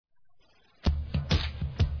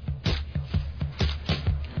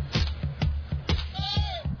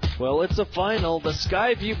Well, it's a final. The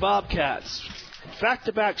Sky View Bobcats,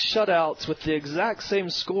 back-to-back shutouts with the exact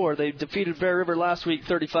same score. They defeated Bear River last week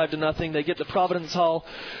 35-0. They get the Providence Hall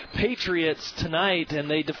Patriots tonight, and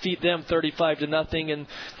they defeat them 35-0.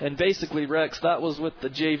 And basically, Rex, that was with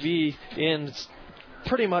the JV in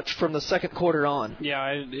pretty much from the second quarter on.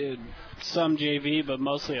 Yeah, some JV, but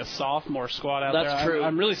mostly a sophomore squad out there. That's true.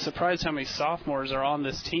 I'm really surprised how many sophomores are on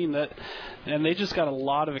this team, and they just got a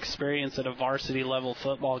lot of experience at a varsity level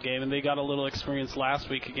football game, and they got a little experience last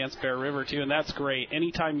week against Bear River too, and that's great.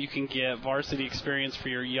 Anytime you can get varsity experience for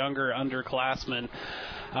your younger underclassmen,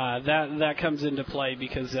 that comes into play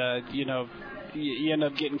because you end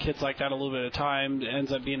up getting kids like that a little bit of time. It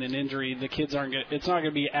ends up being an injury. The kids it's not going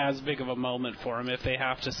to be as big of a moment for them if they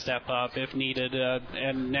have to step up if needed,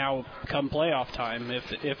 and now come playoff time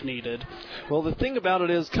if needed. Well, the thing about it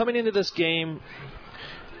is, coming into this game,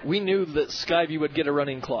 we knew that Skyview would get a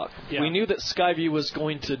running clock. Yeah. We knew that Skyview was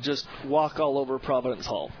going to just walk all over Providence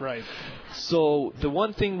Hall. Right. So the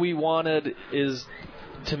one thing we wanted is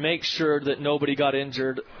to make sure that nobody got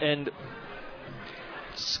injured, and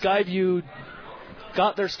Skyview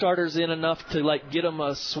got their starters in enough to get them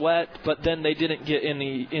a sweat, but then they didn't get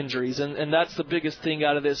any injuries, and that's the biggest thing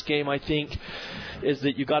out of this game, I think, is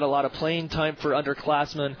that you got a lot of playing time for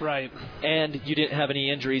underclassmen, right? And you didn't have any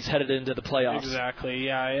injuries headed into the playoffs. Exactly,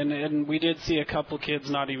 yeah, and we did see a couple kids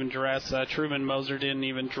not even dress. Truman Moser didn't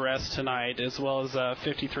even dress tonight, as well as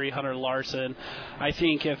 53 Hunter Larson. I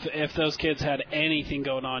think if those kids had anything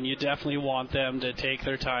going on, you definitely want them to take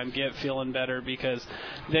their time, get feeling better, because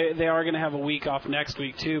they are going to have a week off next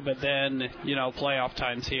week too, but then playoff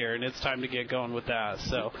time's here, and it's time to get going with that.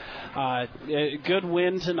 So good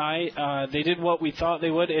win tonight. They did what we thought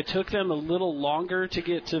they would. It took them a little longer to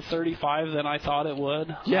get to 35 than I thought it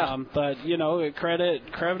would. Yeah. But credit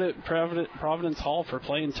Providence Hall for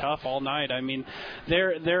playing tough all night. I mean,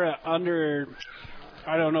 they're under.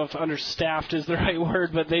 I don't know if understaffed is the right word,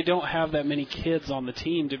 but they don't have that many kids on the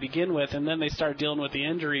team to begin with, and then they start dealing with the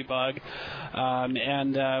injury bug.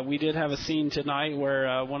 And we did have a scene tonight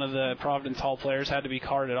where one of the Providence Hall players had to be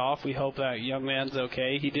carted off. We hope that young man's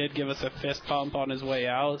okay. He did give us a fist pump on his way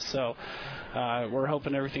out, so we're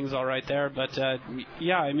hoping everything's all right there. But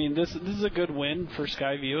yeah, I mean, this is a good win for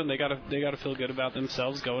Skyview, and they gotta feel good about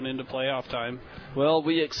themselves going into playoff time. Well,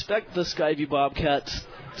 we expect the Skyview Bobcats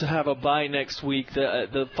to have a bye next week.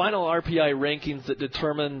 The final RPI rankings that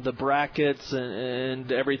determine the brackets and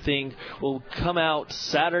everything will come out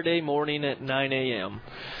Saturday morning at 9 a.m.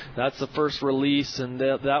 That's the first release, and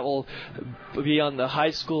that will be on the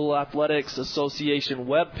High School Athletics Association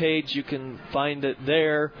webpage. You can find it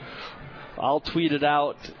there. I'll tweet it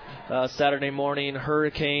out Saturday morning.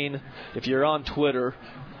 Hurricane, if you're on Twitter.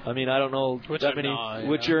 I mean, I don't know which that many,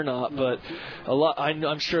 which you're not, but a lot.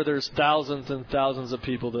 I'm sure there's thousands and thousands of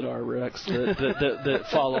people that are Rex that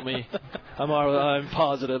follow me. I'm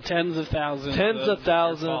positive. Tens of thousands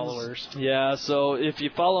followers. Yeah. So if you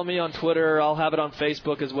follow me on Twitter, I'll have it on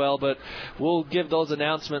Facebook as well. But we'll give those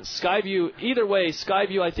announcements. Skyview, either way,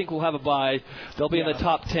 Skyview I think will have a bye. They'll be in the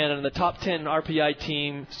top 10, and the top 10 RPI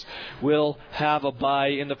teams will have a bye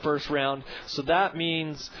in the first round. So that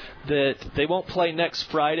means that they won't play next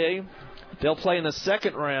Friday. They'll play in the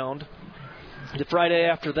second round the Friday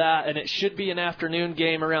after that, and it should be an afternoon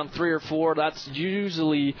game around 3 or 4. That's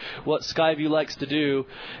usually what Skyview likes to do,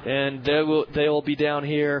 and they will be down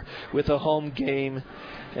here with a home game.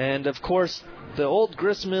 And of course, the old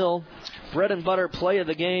gristmill bread and butter play of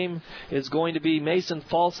the game is going to be Mason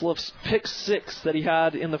Falsliff's pick 6 that he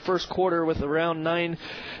had in the first quarter with around 9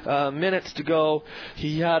 minutes to go.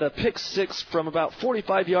 He had a pick 6 from about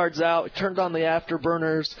 45 yards out, turned on the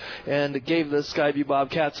afterburners, and gave the Skyview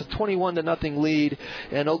Bobcats a 21-0 lead.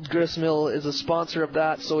 And Old Gristmill is a sponsor of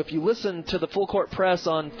that. So if you listen to the Full Court Press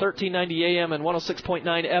on 1390 AM and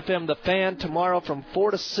 106.9 FM, The Fan, tomorrow from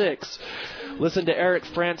 4 to 6, listen to Eric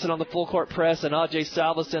Franson on the Full Court Press and Ajay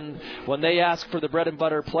Salveson when they ask for the bread and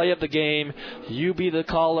butter play of the game. You be the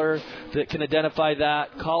caller that can identify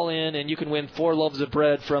that. Call in and you can win 4 loaves of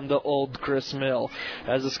bread from the Old Gristmill.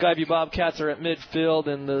 As the Skyview Bobcats are at midfield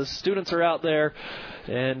and the students are out there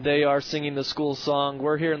and they are singing the school song,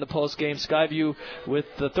 we're here in the postgame. Skyview with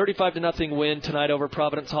the 35-0 win tonight over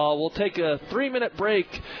Providence Hall. We'll take a 3-minute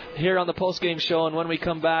break here on the postgame show, and when we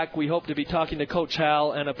come back, we hope to be talking to Coach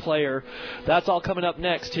Hal and a player. That's all coming up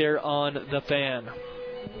next here on The Fan.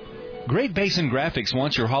 Great Basin Graphics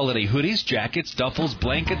wants your holiday hoodies, jackets, duffels,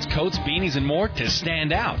 blankets, coats, beanies, and more to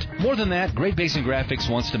stand out. More than that, Great Basin Graphics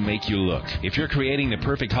wants to make you look. If you're creating the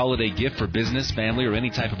perfect holiday gift for business, family, or any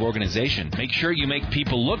type of organization, make sure you make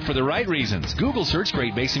people look for the right reasons. Google search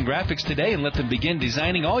Great Basin Graphics today and let them begin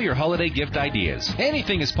designing all your holiday gift ideas.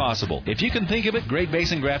 Anything is possible. If you can think of it, Great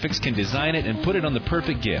Basin Graphics can design it and put it on the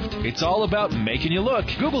perfect gift. It's all about making you look.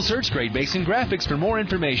 Google search Great Basin Graphics for more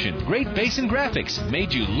information. Great Basin Graphics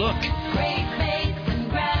made you look. Great Basin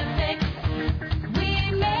Graphics,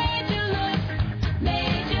 we made you look.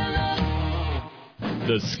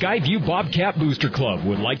 The Sky View Bobcat Booster Club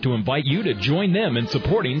would like to invite you to join them in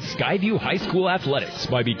supporting Sky View High School athletics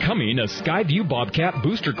by becoming a Sky View Bobcat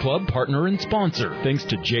Booster Club partner and sponsor. Thanks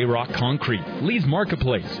to J-Rock Concrete, Lee's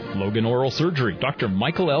Marketplace, Logan Oral Surgery, Dr.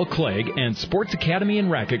 Michael L. Clegg, and Sports Academy and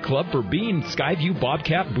Racket Club for being Sky View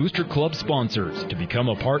Bobcat Booster Club sponsors. To become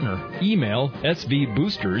a partner, email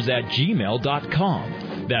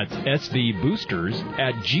svboosters@gmail.com. That's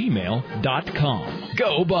svboosters@gmail.com.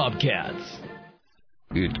 Go Bobcats!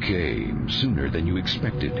 It came sooner than you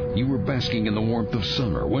expected. You were basking in the warmth of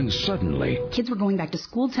summer when suddenly... Kids were going back to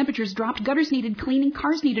school, temperatures dropped, gutters needed cleaning,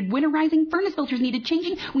 cars needed winterizing, furnace filters needed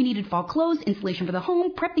changing, we needed fall clothes, insulation for the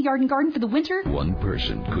home, prep the yard and garden for the winter. One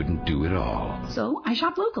person couldn't do it all. So I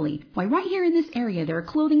shopped locally. Why, right here in this area, there are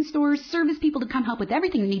clothing stores, service people to come help with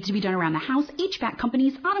everything that needs to be done around the house, HVAC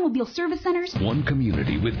companies, automobile service centers. One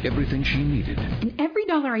community with everything she needed. And every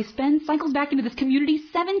dollar I spend cycles back into this community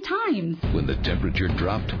 7 times. When the temperature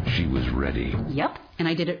dropped, she was ready. Yep, and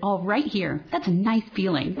I did it all right here. That's a nice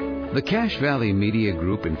feeling. The Cache Valley Media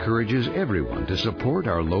Group encourages everyone to support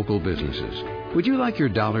our local businesses. Would you like your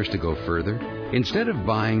dollars to go further? Instead of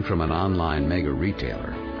buying from an online mega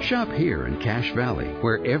retailer, shop here in Cache Valley,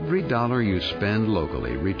 where every dollar you spend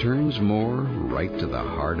locally returns more right to the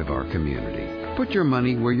heart of our community. Put your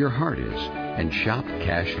money where your heart is and shop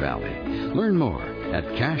Cache Valley. Learn more at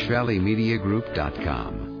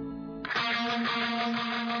CacheValleyMediaGroup.com.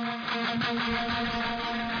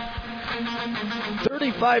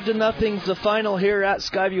 35-0's the final here at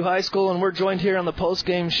Skyview High School, and we're joined here on the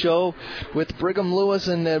post-game show with Brigham Lewis.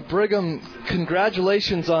 And Brigham,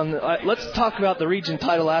 congratulations on. Let's talk about the region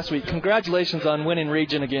title last week. Congratulations on winning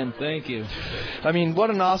region again. Thank you. I mean,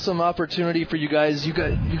 what an awesome opportunity for you guys. You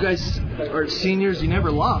guys are seniors. You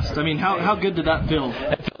never lost. I mean, how good did that feel?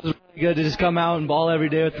 It feels really good to just come out and ball every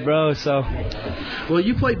day with the bros. So. Well,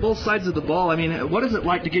 you play both sides of the ball. I mean, what is it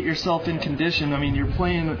like to get yourself in condition? I mean, you're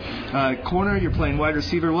playing corner, you're playing wide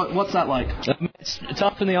receiver. What's that like? It's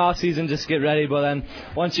tough in the off season just to get ready, but then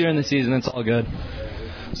once you're in the season, it's all good.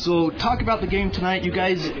 So talk about the game tonight. You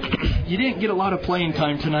didn't get a lot of playing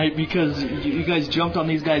time tonight because you guys jumped on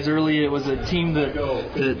these guys early. It was a team that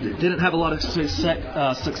didn't have a lot of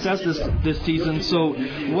success this season. So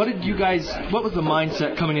what was the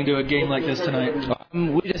mindset coming into a game like this tonight?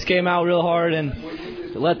 We just came out real hard and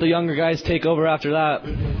let the younger guys take over after that.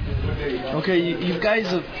 Okay, you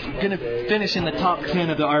guys are going to finish in the top 10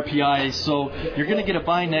 of the RPI, so you're going to get a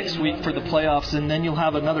bye next week for the playoffs, and then you'll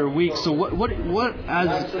have another week. So what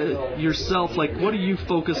as yourself, like, what do you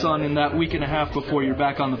focus on in that week and a half before you're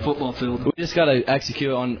back on the football field? We just got to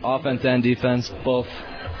execute on offense and defense, both.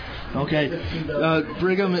 Okay.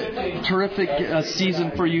 Brigham, terrific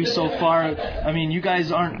season for you so far. I mean, you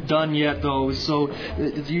guys aren't done yet, though. So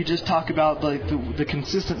you just talk about like the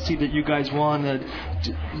consistency that you guys want.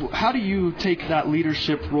 How do you take that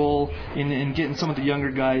leadership role in getting some of the younger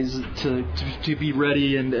guys to be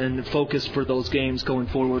ready and focus for those games going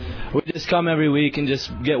forward? We just come every week and just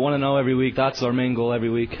get 1-0 every week. That's our main goal every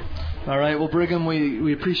week. All right. Well, Brigham,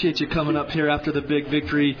 we appreciate you coming up here after the big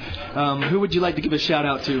victory. Who would you like to give a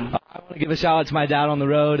shout-out to? I want to give a shout-out to my dad on the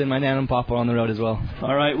road and my nan and papa on the road as well.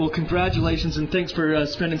 All right. Well, congratulations, and thanks for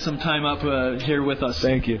spending some time up here with us.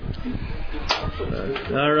 Thank you.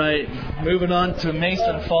 All right. Moving on to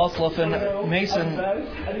Mason Falsloff. And Mason,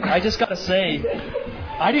 I just got to say,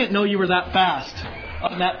 I didn't know you were that fast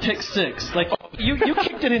on that pick six. Like, you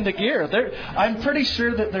kicked it into gear. I'm pretty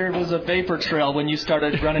sure that there was a vapor trail when you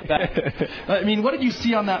started running back. I mean, what did you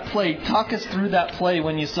see on that play? Talk us through that play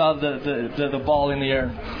when you saw the ball in the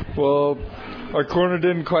air. Well, our corner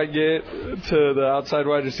didn't quite get to the outside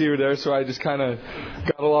wide receiver there, so I just kind of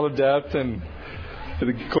got a lot of depth, and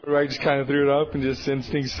the quarterback just kind of threw it up, and just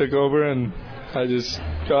instincts took over, and I just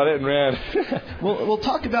got it and ran. Well, we'll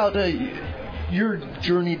talk about your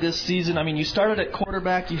journey this season. I mean, you started at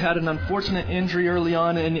quarterback. You had an unfortunate injury early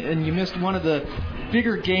on, and you missed one of the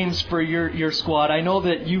bigger games for your squad. I know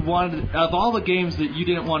that you wanted, of all the games that you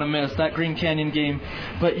didn't want to miss, that Green Canyon game,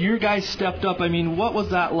 but your guys stepped up. I mean, what was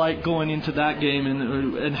that like going into that game,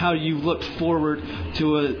 and how you looked forward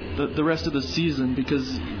to the rest of the season,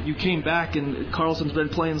 because you came back and Carlson's been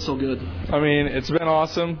playing so good? I mean, it's been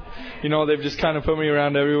awesome. They've just kind of put me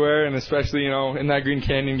around everywhere, and especially, in that Green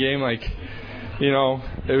Canyon game,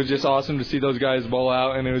 it was just awesome to see those guys ball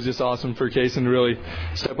out, and it was just awesome for Kaysen to really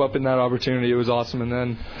step up in that opportunity. It was awesome. And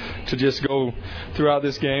then to just go throughout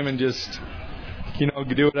this game and just,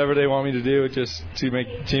 do whatever they want me to do, just to make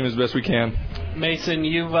the team as best we can. Mason,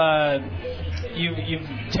 you've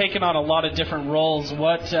taken on a lot of different roles.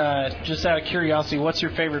 What, just out of curiosity, what's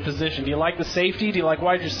your favorite position? Do you like the safety? Do you like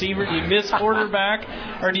wide receiver? Do you miss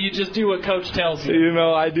quarterback? Or do you just do what Coach tells you?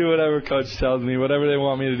 I do whatever Coach tells me. Whatever they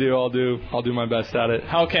want me to do, I'll do my best at it.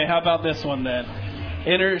 Okay, how about this one then?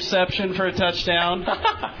 Interception for a touchdown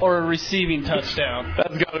or a receiving touchdown?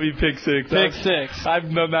 That's got to be pick six. Pick six. I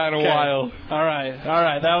haven't done that in a while. All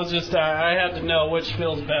right. That was just, I had to know which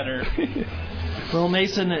feels better. Well,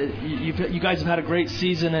 Mason, you guys have had a great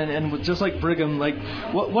season, and just like Brigham,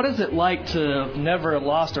 what is it like to have never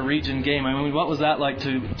lost a region game? I mean, what was that like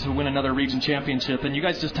to win another region championship? And you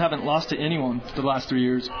guys just haven't lost to anyone the last 3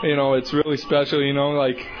 years. It's really special,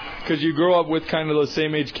 because you grow up with kind of those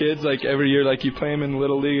same age kids, every year, you play them in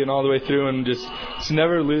Little League and all the way through, and just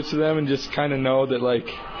never lose to them, and just kind of know that,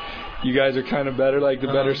 you guys are kind of better, the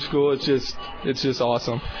better school. It's just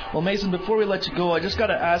awesome. Well, Mason, before we let you go, I just got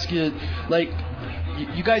to ask you,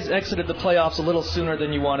 you guys exited the playoffs a little sooner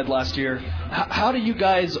than you wanted last year. How do you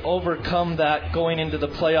guys overcome that going into the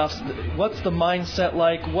playoffs? What's the mindset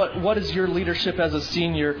like? What is your leadership as a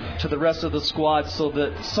senior to the rest of the squad so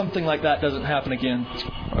that something like that doesn't happen again?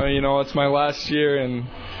 It's my last year, and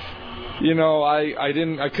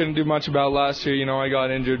I couldn't do much about last year. I got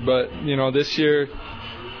injured, but this year,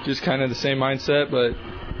 just kind of the same mindset, but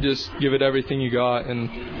just give it everything you got and,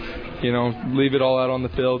 leave it all out on the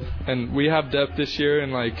field. And we have depth this year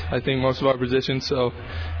in, I think most of our positions, so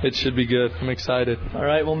it should be good. I'm excited. All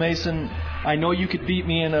right, well, Mason, I know you could beat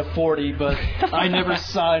me in a 40, but I never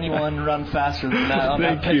saw anyone run faster than that on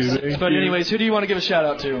that pace. But anyways, who do you want to give a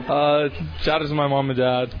shout-out to? Shout out to my mom and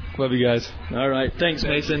dad. Love you guys. All right, thanks,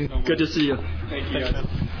 Mason. Good to see you. Thank you, guys.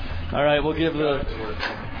 All right, we'll give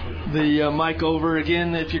the mic over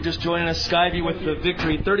again. If you're just joining us, Skyview with the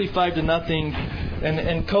victory, 35-0.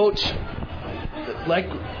 And Coach, like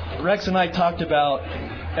Rex and I talked about,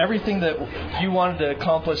 everything that you wanted to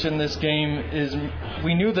accomplish in this game is,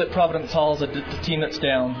 we knew that Providence Hall is the team that's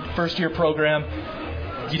down. First-year program.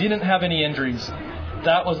 You didn't have any injuries.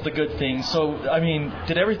 That was the good thing. So, I mean,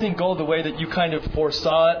 did everything go the way that you kind of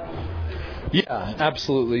foresaw it? Yeah,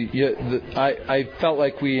 absolutely. I felt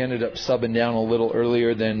like we ended up subbing down a little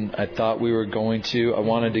earlier than I thought we were going to. I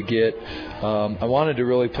wanted to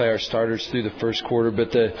really play our starters through the first quarter,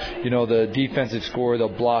 but the defensive score, the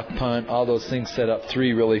block punt, all those things set up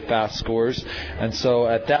 3 really fast scores. And so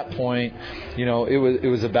at that point, it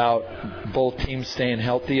was about both teams staying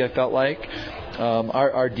healthy, I felt like.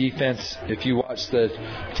 Our defense, if you watch the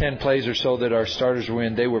 10 plays or so that our starters were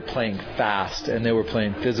in, they were playing fast and they were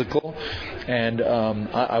playing physical. And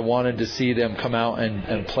I wanted to see them come out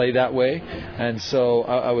and play that way. And so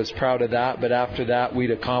I was proud of that. But after that, we'd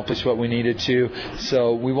accomplished what we needed to.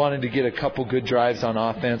 So we wanted to get a couple good drives on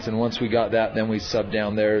offense. And once we got that, then we subbed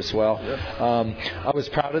down there as well. I was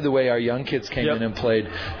proud of the way our young kids came in and played,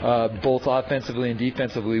 both offensively and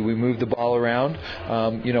defensively. We moved the ball around.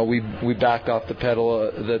 We backed off the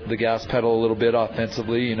pedal, the gas pedal a little bit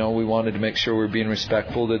offensively. We wanted to make sure we were being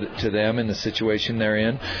respectful to them and the situation they're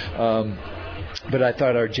in. But I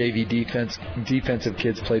thought our JV defensive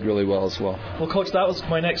kids played really well as well. Well, Coach, that was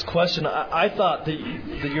my next question. I thought that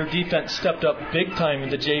your defense stepped up big time in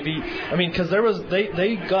the JV. I mean, because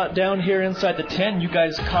they got down here inside the 10. You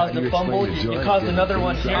guys caused a fumble. You caused another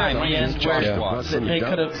one here at the end where they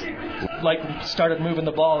could have started moving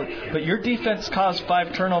the ball. But your defense caused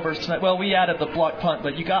 5 turnovers tonight. Well, we added the block punt,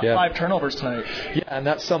 but you got 5 turnovers tonight. Yeah, and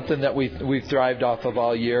that's something that we've thrived off of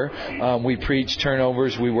all year. We preach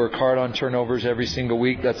turnovers. We work hard on turnovers every single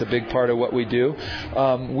week. That's a big part of what we do.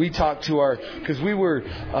 We talked to because we were,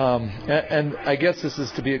 and I guess this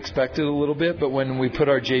is to be expected a little bit, but when we put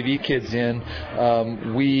our JV kids in,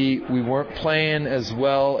 we weren't playing as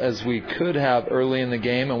well as we could have early in the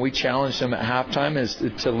game, and we challenged them at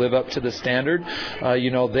halftime to live up to the standard.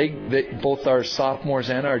 They both our sophomores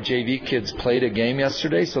and our JV kids played a game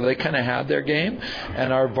yesterday, so they kind of had their game,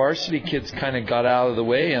 and our varsity kids kind of got out of the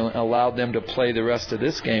way and allowed them to play the rest of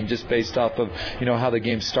this game just based off of how the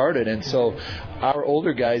game started. And so our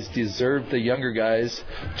older guys deserved the younger guys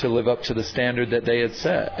to live up to the standard that they had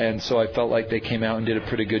set, and so I felt like they came out and did a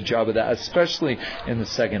pretty good job of that, especially in the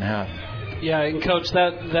second half. Yeah, and Coach,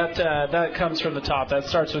 that comes from the top. That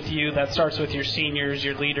starts with you. That starts with your seniors,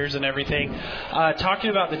 your leaders, and everything. Talking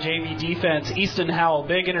about the JV defense, Easton Howell,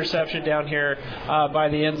 big interception down here by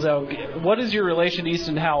the end zone. What is your relation to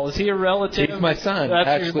Easton Howell? Is he a relative? He's my son, that's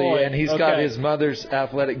actually, your boy. and he's got his mother's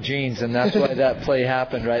athletic genes, and that's why that play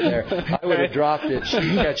happened right there. I would have dropped it. She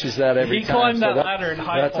catches that every time. He climbed that ladder and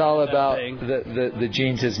high. That's all about the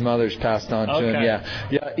genes his mother's passed on to him.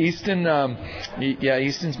 Yeah. Easton.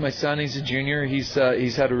 Easton's my son. He's a junior. He's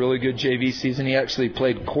had a really good JV season. He actually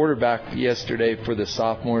played quarterback yesterday for the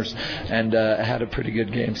sophomores and had a pretty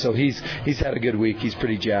good game. So he's had a good week. He's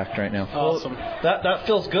pretty jacked right now. Awesome. That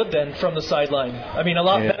feels good then from the sideline. I mean, a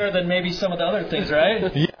lot better than maybe some of the other things,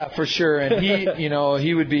 right? Yeah, for sure. And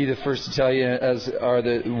he would be the first to tell you, as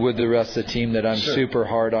would the rest of the team, that I'm super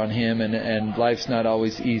hard on him, and life's not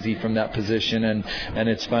always easy from that position, and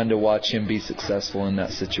it's fun to watch him be successful in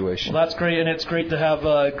that situation. Well, that's great, and it's great to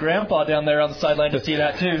have Grandpa down there on the sideline to see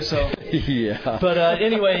that too. So yeah. But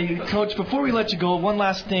anyway, Coach, before we let you go, one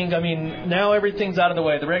last thing. I mean, now everything's out of the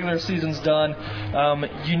way. The regular season's done.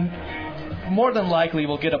 You more than likely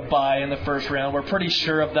will get a bye in the first round. We're pretty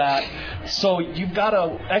sure of that. So you've got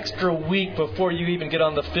an extra week before you even get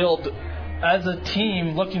on the field. As a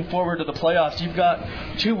team looking forward to the playoffs, you've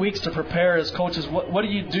got 2 weeks to prepare as coaches. What do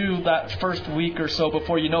you do that first week or so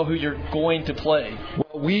before you know who you're going to play?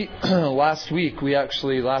 Well, last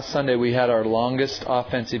Sunday, we had our longest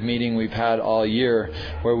offensive meeting we've had all year,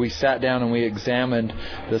 where we sat down and we examined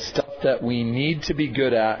the stuff that we need to be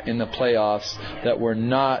good at in the playoffs that we're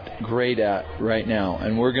not great at right now.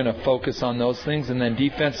 And we're going to focus on those things. And then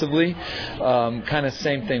defensively, kind of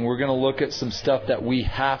same thing. We're going to look at some stuff that we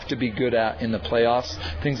have to be good at in the playoffs,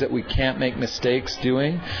 things that we can't make mistakes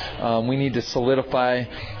doing. We need to solidify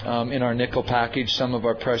in our nickel package some of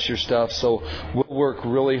our pressure stuff. So we'll work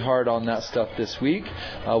really hard on that stuff this week.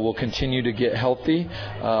 We'll continue to get healthy.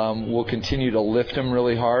 We'll continue to lift them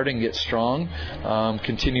really hard and get strong.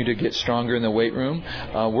 Continue to get stronger in the weight room.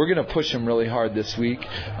 We're going to push them really hard this week.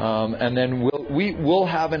 And then we'll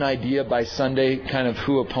have an idea by Sunday kind of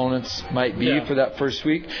who opponents might be for that first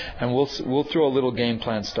week. And we'll throw a little game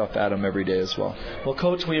plan stuff at them every day as well. Well,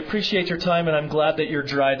 Coach, we appreciate your time, and I'm glad that you're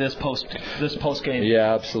dry this post game.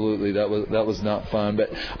 Yeah, absolutely. That was not fun.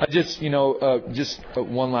 But I just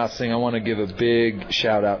one last thing. I want to give a big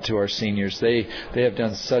shout out to our seniors. They have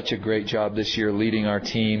done such a great job this year leading our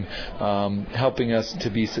team, helping us to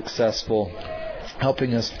be successful,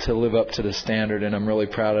 helping us to live up to the standard, and I'm really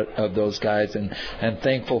proud of those guys and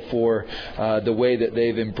thankful for the way that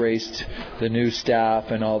they've embraced the new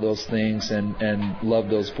staff and all those things, and love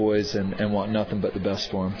those boys and want nothing but the best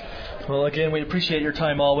for them. Well, again, we appreciate your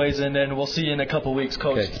time always, and we'll see you in a couple weeks,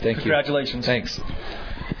 Coach. Okay, thank you. Congratulations. Thanks.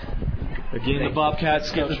 Again, the Bobcats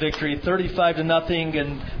get the victory, 35-0,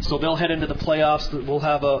 and so they'll head into the playoffs. We'll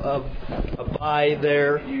have a bye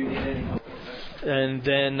there. And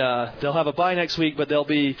then they'll have a bye next week, but they'll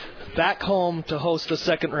be back home to host the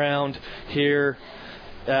second round here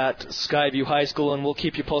at Sky View High School, and we'll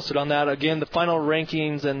keep you posted on that. Again, the final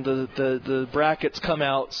rankings and the brackets come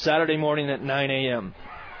out Saturday morning at 9 a.m.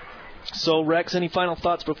 So, Rex, any final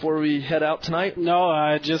thoughts before we head out tonight?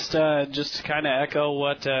 No, just to kind of echo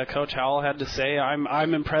what Coach Howell had to say.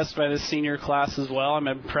 I'm impressed by the senior class as well. I'm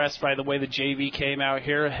impressed by the way the JV came out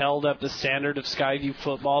here, held up the standard of Skyview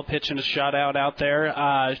football, pitching a shutout out there.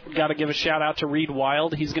 Got to give a shout out to Reed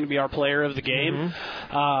Wild. He's going to be our player of the game.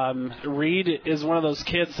 Mm-hmm. Reed is one of those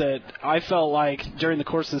kids that I felt like during the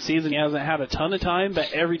course of the season he hasn't had a ton of time,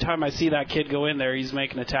 but every time I see that kid go in there, he's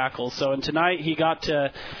making a tackle. So, and tonight he got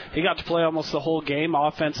to play almost the whole game,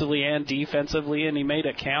 offensively and defensively, and he made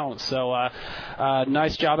it count. So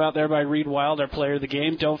nice job out there by Reed Wild, our player of the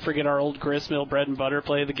game. Don't forget our old gristmill bread and butter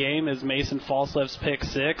play of the game is Mason Falslev's pick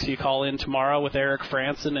 6. You call in tomorrow with Eric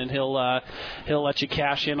Franson, and he'll let you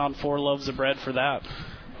cash in on 4 loaves of bread for that.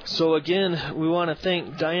 So, again, we want to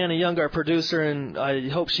thank Diana Young, our producer, and I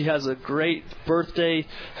hope she has a great birthday.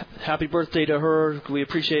 Happy birthday to her. We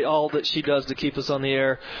appreciate all that she does to keep us on the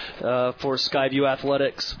air for Skyview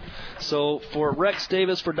Athletics. So, for Rex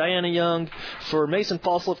Davis, for Diana Young, for Mason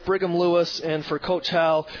Falslev, Brigham Lewis, and for Coach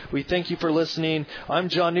Hal, we thank you for listening. I'm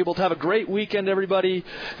John Newbold. Have a great weekend, everybody.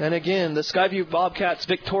 And, again, the Skyview Bobcats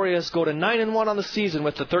victorious go to 9-1 on the season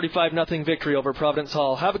with the 35-0 victory over Providence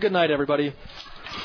Hall. Have a good night, everybody.